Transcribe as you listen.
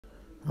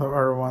Hello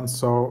everyone,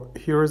 so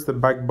here is the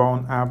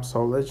Backbone app.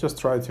 So let's just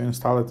try to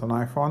install it on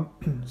iPhone.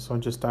 So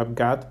just tap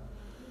get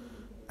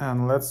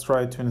and let's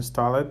try to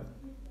install it.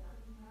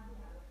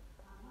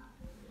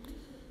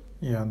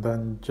 Yeah, and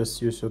then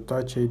just use your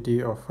Touch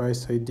ID or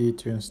Face ID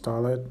to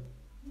install it.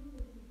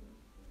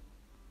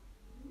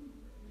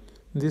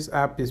 This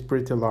app is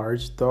pretty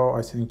large though.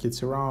 I think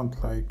it's around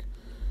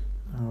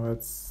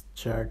let's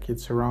check,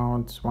 it's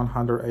around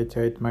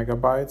 188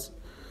 megabytes.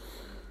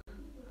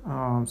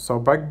 So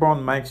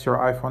Backbone makes your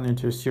iPhone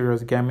into a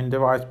serious gaming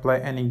device.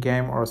 Play any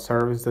game or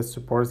service that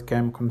supports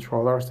game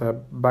controllers. The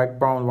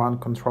Backbone One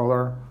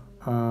controller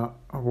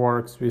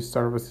works with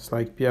services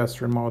like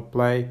PS Remote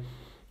Play,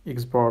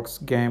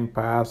 Xbox Game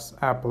Pass,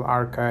 Apple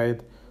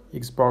Arcade,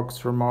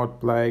 Xbox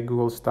Remote Play,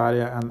 Google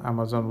Stadia, and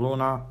Amazon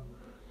Luna.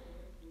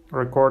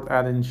 Record,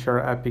 edit, and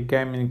share epic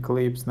gaming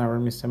clips. Never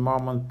miss a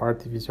moment.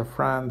 Party with your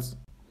friends.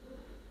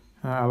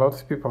 A lot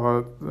of people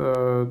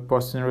are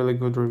posting really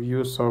good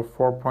reviews, so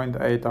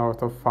 4.8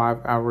 out of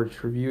 5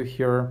 average review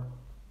here.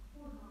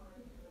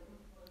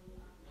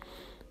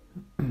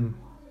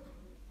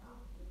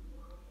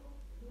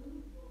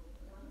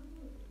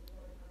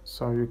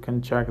 So you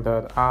can check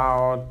that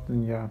out.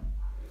 And yeah,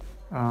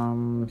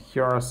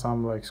 here are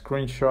some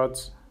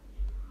screenshots.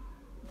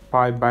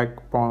 Pi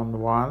Backbone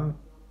 1.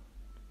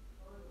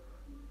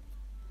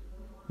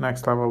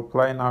 Next level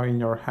play now in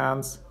your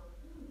hands.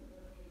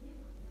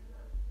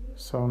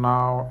 So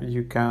now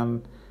you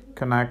can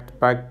connect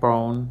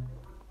Backbone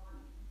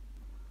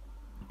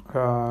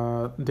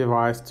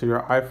device to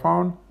your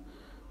iPhone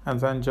and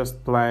then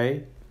just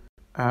play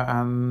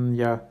and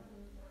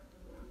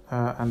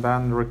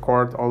then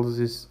record all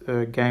this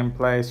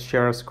gameplays,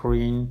 share a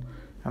screen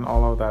and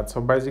all of that.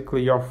 So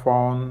basically your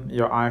phone,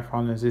 your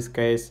iPhone in this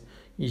case,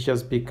 it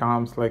just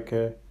becomes like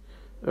a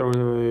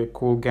really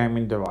cool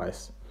gaming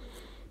device.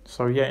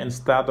 So yeah,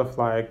 instead of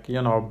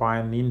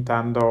buying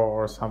Nintendo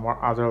or some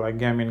other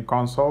gaming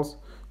consoles,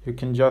 you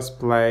can just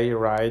play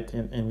right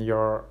in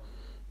your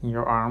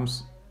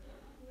arms,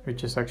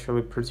 which is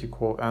actually pretty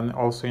cool. And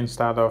also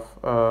instead of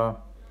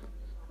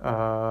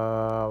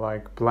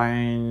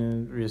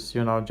playing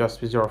with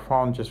just with your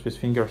phone, just with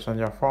fingers on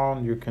your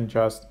phone, you can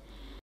just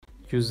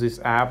use this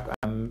app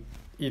and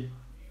it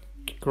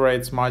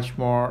creates much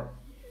more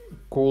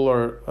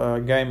cooler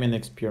gaming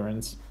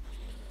experience.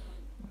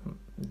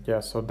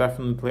 Yeah, so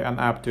definitely an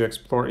app to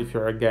explore if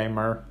you're a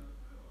gamer.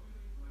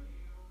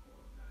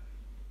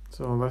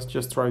 So let's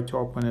just try to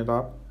open it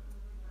up.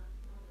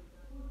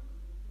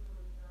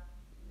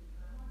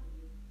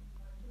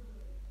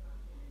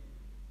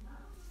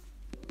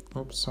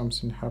 Oops,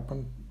 something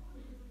happened.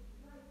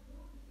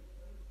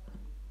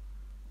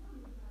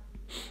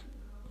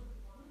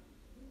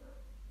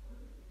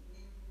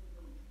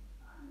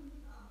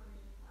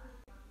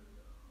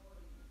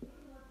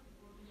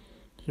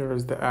 Here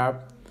is the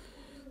app.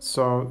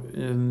 So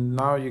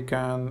now you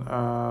can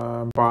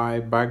buy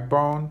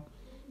Backbone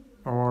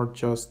or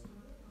just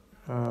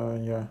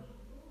yeah.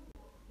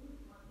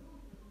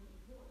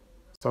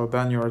 So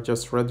then you are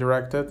just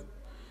redirected.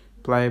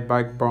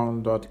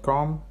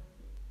 Playbackbone.com.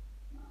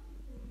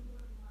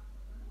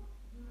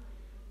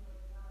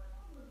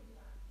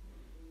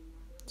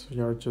 So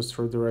you are just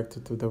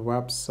redirected to the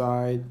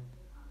website.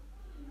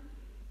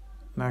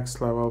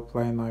 Next level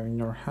play now in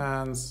your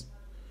hands.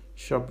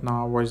 Shop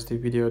now, watch the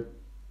video,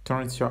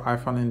 turns your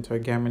iPhone into a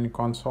gaming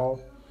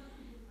console.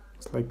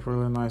 It's like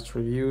really nice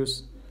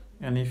reviews.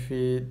 And if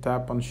we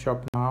tap on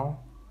shop now,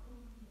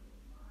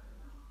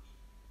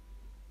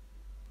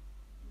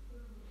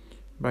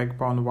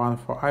 Backbone One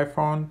for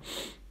iPhone,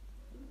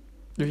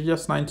 it's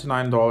just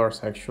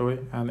 $99 actually,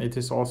 and it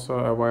is also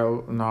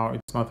available now.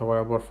 It's not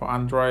available for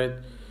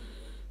Android.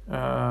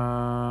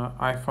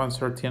 iPhone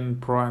 13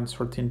 Pro and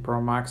 13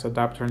 Pro Max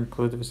adapter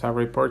included with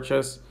every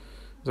purchase.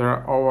 There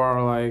are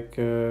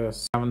over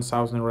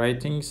 7,000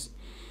 ratings,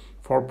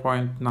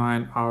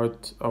 4.9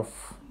 out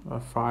of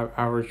 5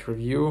 average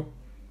review.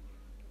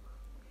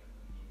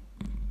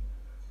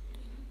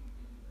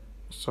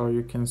 So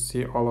you can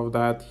see all of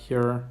that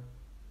here.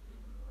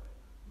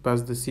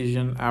 Best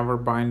decision ever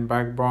buying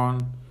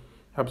Backbone.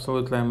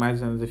 Absolutely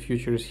amazing. The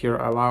future is here.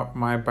 I love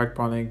my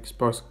Backbone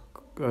Xbox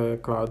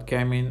cloud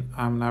gaming.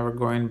 I'm never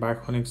going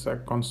back on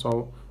exact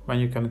console when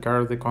you can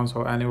carry the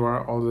console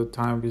anywhere all the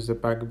time with the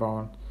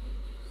Backbone.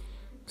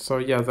 So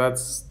yeah,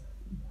 that's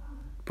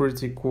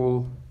pretty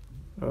cool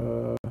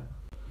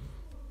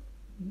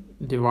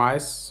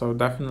device. So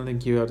definitely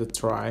give it a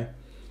try.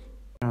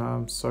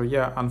 So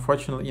yeah,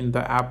 unfortunately in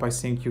the app I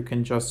think you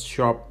can just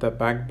shop the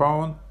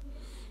Backbone.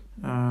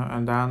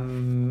 And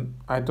then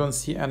I don't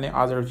see any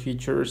other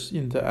features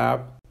in the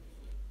app.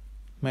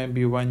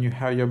 Maybe when you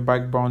have your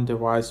Backbone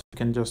device you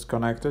can just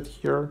connect it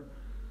here.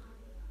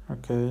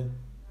 Okay,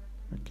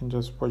 you can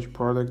just watch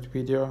product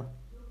video.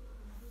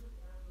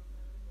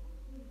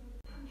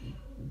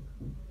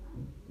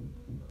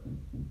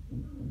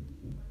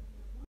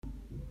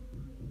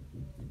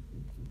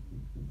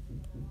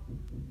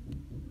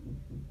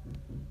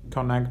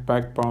 Connect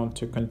Backbone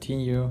to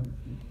continue.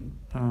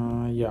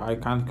 Yeah, I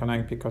can't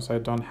connect because I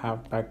don't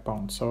have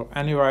Backbone. So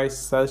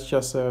anyways, that's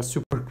just a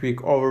super quick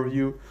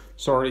overview.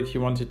 Sorry if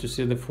you wanted to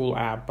see the full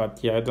app, but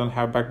yeah, I don't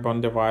have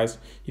Backbone device.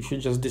 If you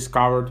just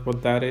discovered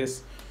what that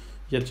is,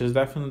 yeah, just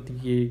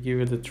definitely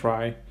give it a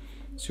try.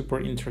 Super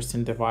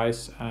interesting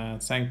device.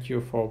 Thank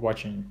you for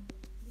watching.